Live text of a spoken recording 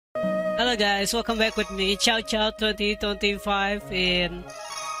Hello guys, welcome back with me, Chow Chow 2025 in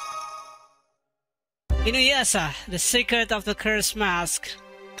Inuyasha, the secret of the cursed mask.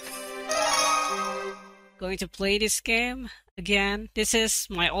 Going to play this game again. This is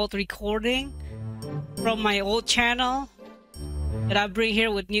my old recording from my old channel that I bring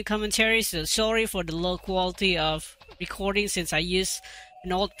here with new commentaries. So sorry for the low quality of recording since I used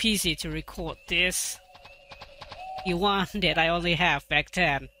an old PC to record this. The one that I only have back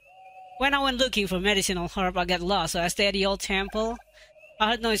then. When I went looking for medicinal herb, I got lost, so I stayed at the old temple. I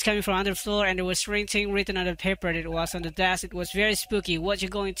heard noise coming from underfloor, and there was strange thing written on the paper that was on the desk. It was very spooky. What you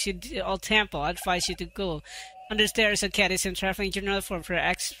going to the old temple? I advise you to go. On the stairs, a cat is in traveling journal for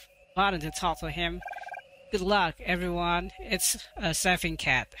X button to talk to him. Good luck, everyone. It's a surfing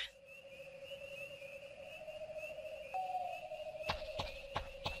cat.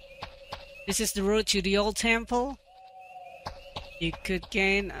 This is the road to the old temple. You could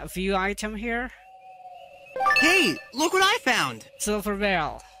gain a few items here. Hey, look what I found! Silver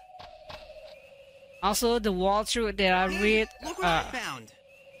barrel. Also, the walkthrough that I read look what I found!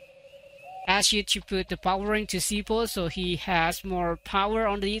 asks you to put the power ring to Sipo so he has more power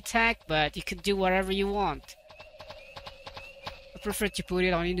on the attack, but you can do whatever you want. I prefer to put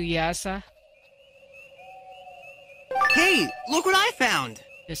it on Inuyasha. Hey, look what I found!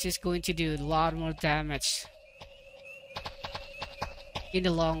 This is going to do a lot more damage in the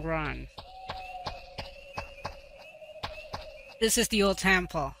long run. This is the old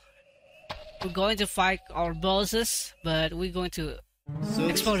temple. We're going to fight our bosses, but we're going to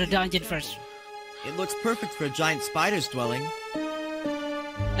explore the dungeon first. It looks perfect for a giant spider's dwelling.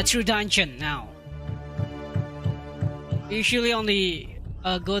 A true dungeon now. Usually only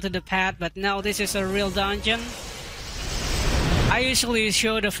go to the path, but now this is a real dungeon. I usually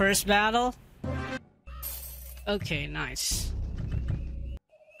show the first battle. Okay, nice.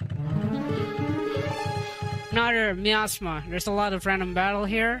 Another miasma. There's a lot of random battle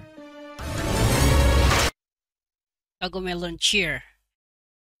here. Kagome learn cheer.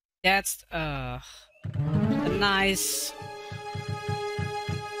 That's a nice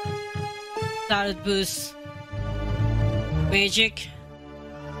started boost magic.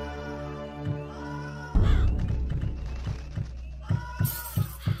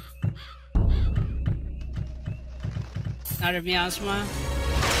 Another miasma.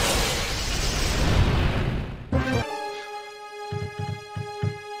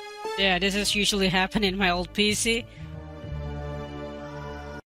 Yeah, this is usually happen in my old PC.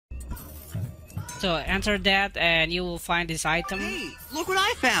 So enter that and you will find this item. Hey, look what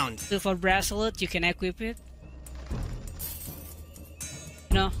I found! Silver bracelet, you can equip it.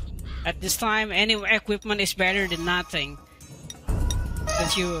 No, at this time any equipment is better than nothing.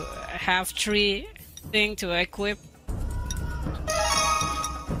 Because you have 3 things to equip.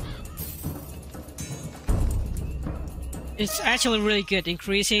 It's actually really good,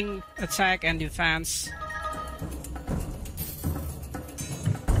 increasing attack and defense.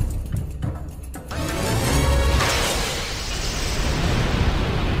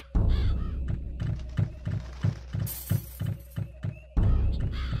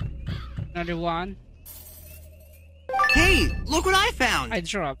 Another one. Hey, look what I found! Eye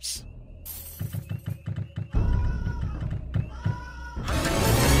drops.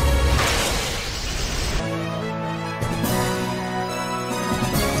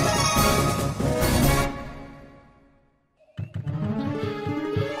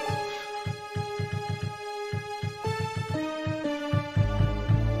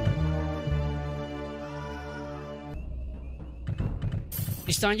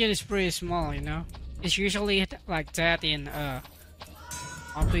 This dungeon is pretty small, you know. It's usually like that in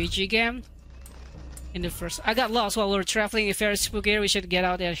RPG game. In the first, I got lost while we were traveling. If very spooky, we should get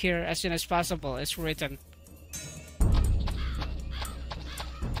out of here as soon as possible. It's written.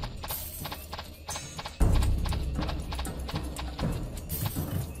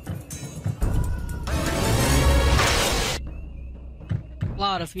 A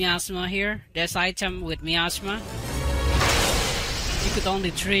lot of miasma here. There's item with miasma. You could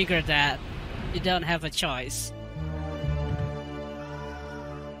only trigger that. You don't have a choice.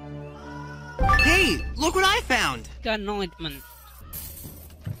 Hey, look what I found! Got an ointment.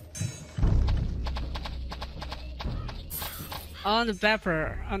 On the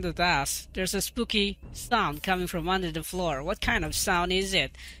paper, on the desk, there's a spooky sound coming from under the floor. What kind of sound is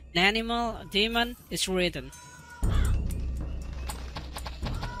it? An animal? A demon? It's written.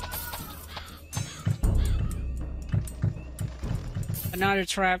 Another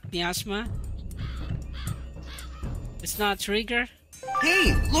trap miasma. It's not trigger.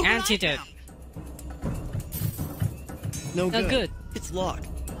 Hey, look Antidote. what I found! No good. It's locked.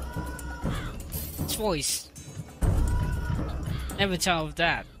 its voice. Never tell of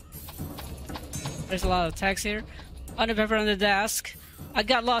that. There's a lot of text here. On the paper on the desk. I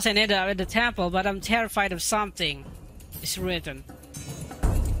got lost and ended up at the temple, but I'm terrified of something. It's written.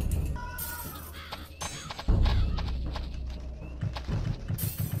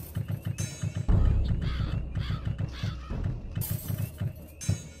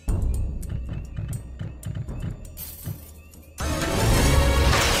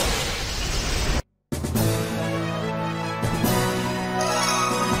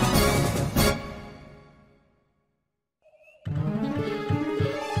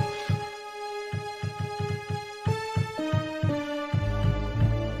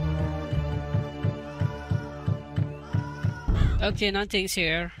 Okay, nothing's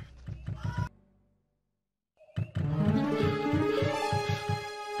here.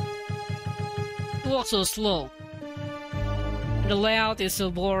 You walk so slow. The layout is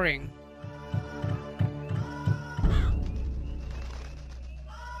so boring.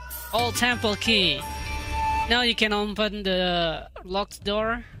 Old temple key. Now you can open the locked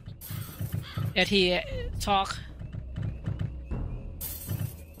door that he talked.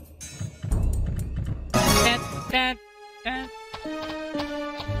 That.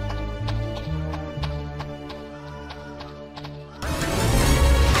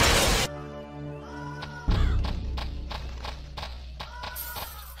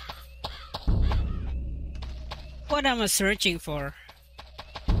 What am I searching for?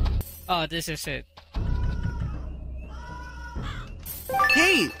 Oh, this is it.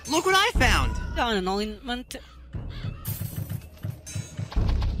 Hey, look what I found! Found an ointment.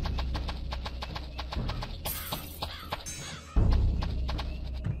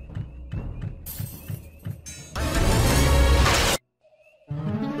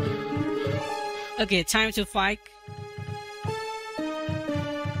 Okay, time to fight.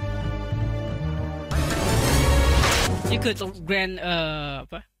 You could grant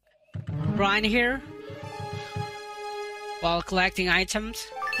grind here while collecting items.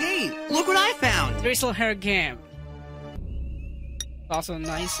 Hey, look what I found! Crystal hair game. Also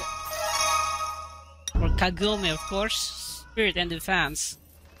nice. For Kagome, of course. Spirit and defense.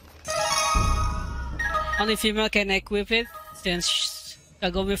 Only female can equip it, since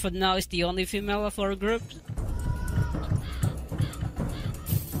Kagome for now is the only female of our group.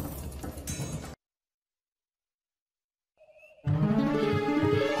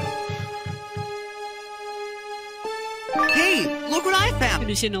 Hey, look what I found!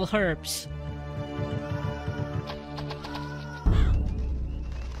 Medicinal herbs.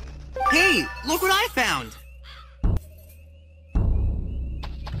 Hey, look what I found!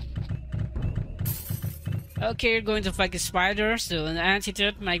 Okay, you're going to fight a spider, so an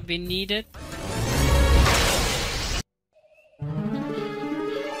antidote might be needed.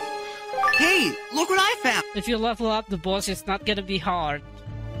 Hey, look what I found! If you level up the boss, it's not gonna be hard.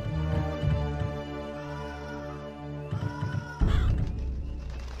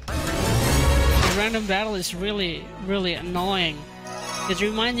 The random battle is really annoying. It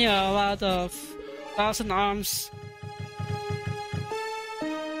reminds you a lot of Thousand Arms.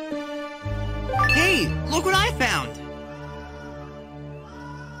 Hey, look what I found!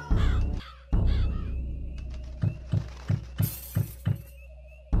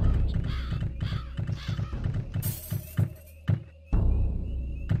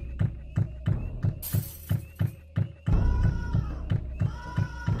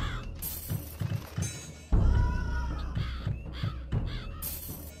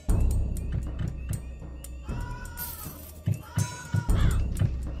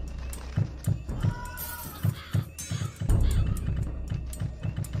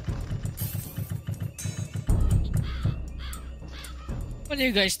 What are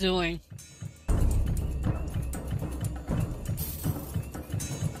you guys doing?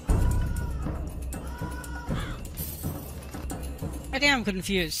 I think I'm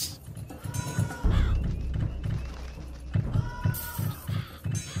confused.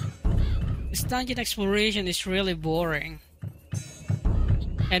 This dungeon exploration is really boring.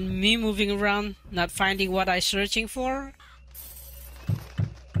 And me moving around, not finding what I'm searching for,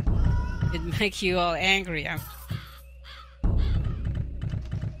 it makes you all angry.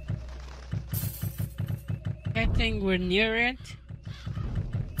 I think we're near it.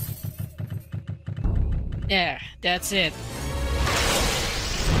 Yeah, that's it.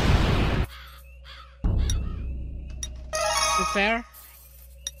 Prepare.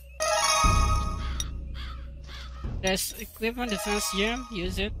 There's equipment defense gem,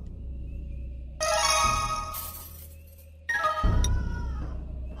 use it.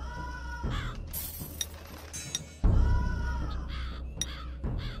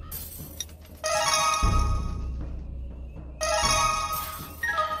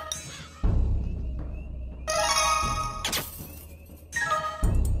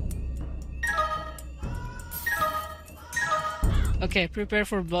 Okay, prepare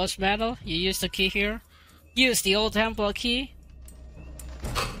for boss battle. You use the key here. Use the old temple key.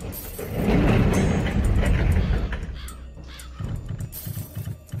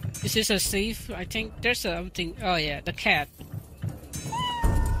 Is this a thief? I think there's something. Oh yeah, the cat.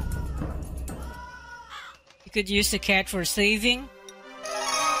 You could use the cat for saving.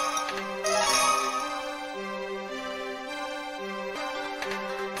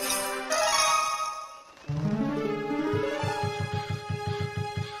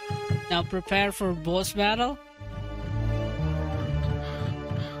 Now prepare for boss battle.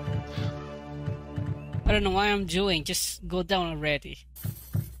 I don't know why I'm doing, just go down already.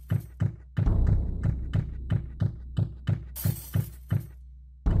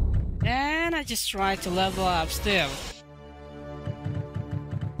 And I just try to level up still.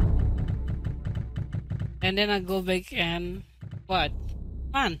 And then I go back and... what?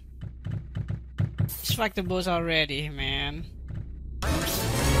 Come on! Strike the boss already, man.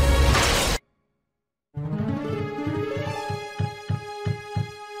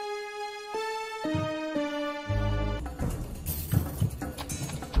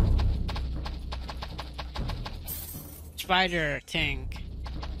 Spider thing.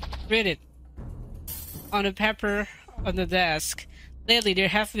 Read it. On the paper on the desk. Lately there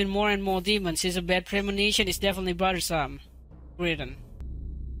have been more and more demons. It's a bad premonition. It's definitely bothersome. Written.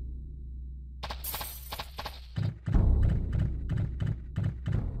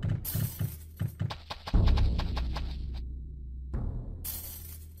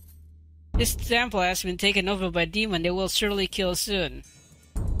 This temple has been taken over by demon. They will surely kill soon.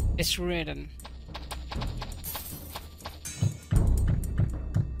 It's written.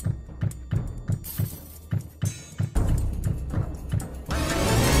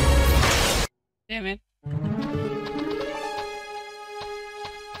 Damn it.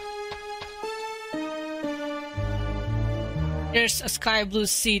 There's a sky blue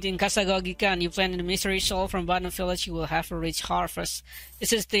seed in Kasagogi-kan. You planted a mystery soul from bottom village. You will have a rich harvest.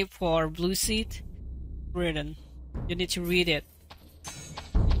 This is tip for blue seed. Written. You need to read it.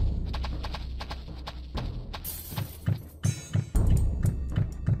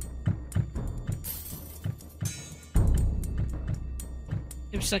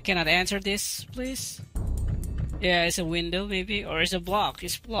 Oops, I cannot answer this, please. Yeah, it's a window maybe, or it's a block.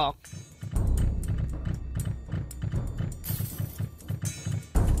 It's block.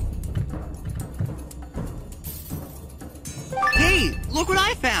 Hey, look what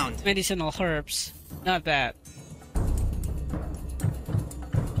I found! Medicinal herbs. Not bad.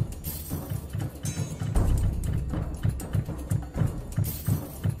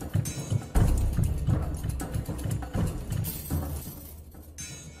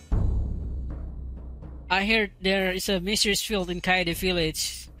 I heard there is a mysterious field in Kaede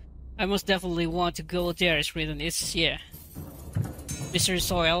village. I most definitely want to go there. It's written. It's, yeah. Mysterious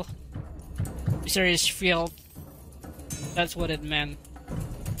soil. Mysterious field. That's what it meant.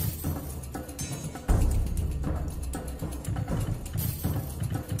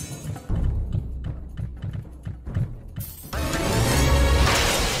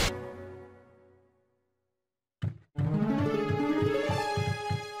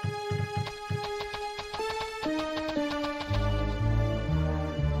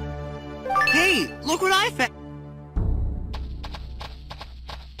 Hey, look what I found!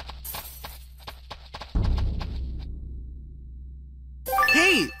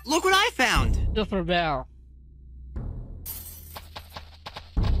 Hey, look what I found! Silver bell.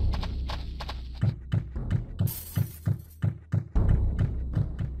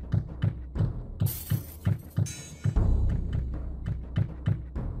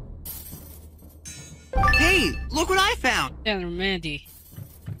 Hey, look what I found! And Mandy.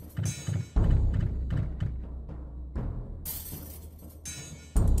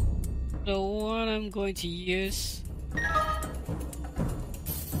 So what I'm going to use...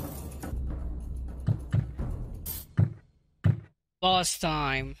 boss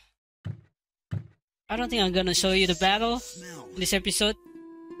time. I don't think I'm gonna show you the battle in this episode.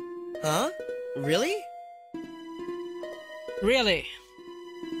 Huh? Really? Really?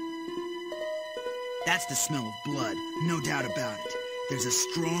 That's the smell of blood, no doubt about it. There's a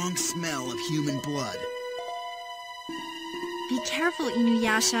strong smell of human blood. Be careful,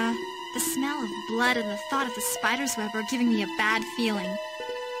 Inuyasha. The smell of blood and the thought of the spider's web are giving me a bad feeling.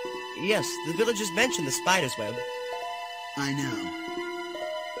 Yes, the villagers mentioned the spider's web. I know.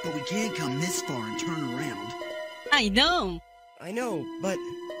 But we can't come this far and turn around. I know! I know, but...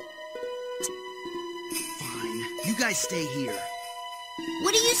 Fine. You guys stay here.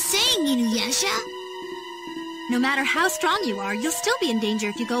 What are you saying, Inuyasha? No matter how strong you are, you'll still be in danger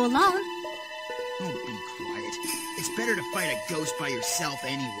if you go alone. Oh, be quiet. it. It's better to fight a ghost by yourself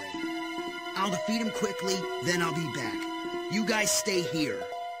anyway. I'll defeat him quickly, then I'll be back. You guys stay here.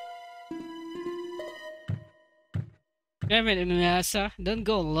 Damn it, Inuyasha. Don't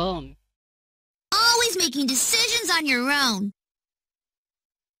go alone. Always making decisions on your own.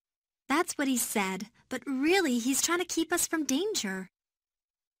 That's what he said, but really he's trying to keep us from danger.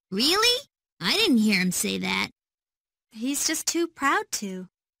 Really? I didn't hear him say that. He's just too proud to.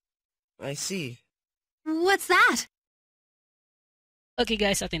 I see. What's that? Okay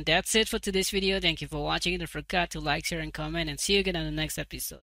guys, I think that's it for today's video. Thank you for watching. Don't forget to like, share, and comment, and see you again on the next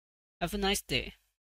episode. Have a nice day.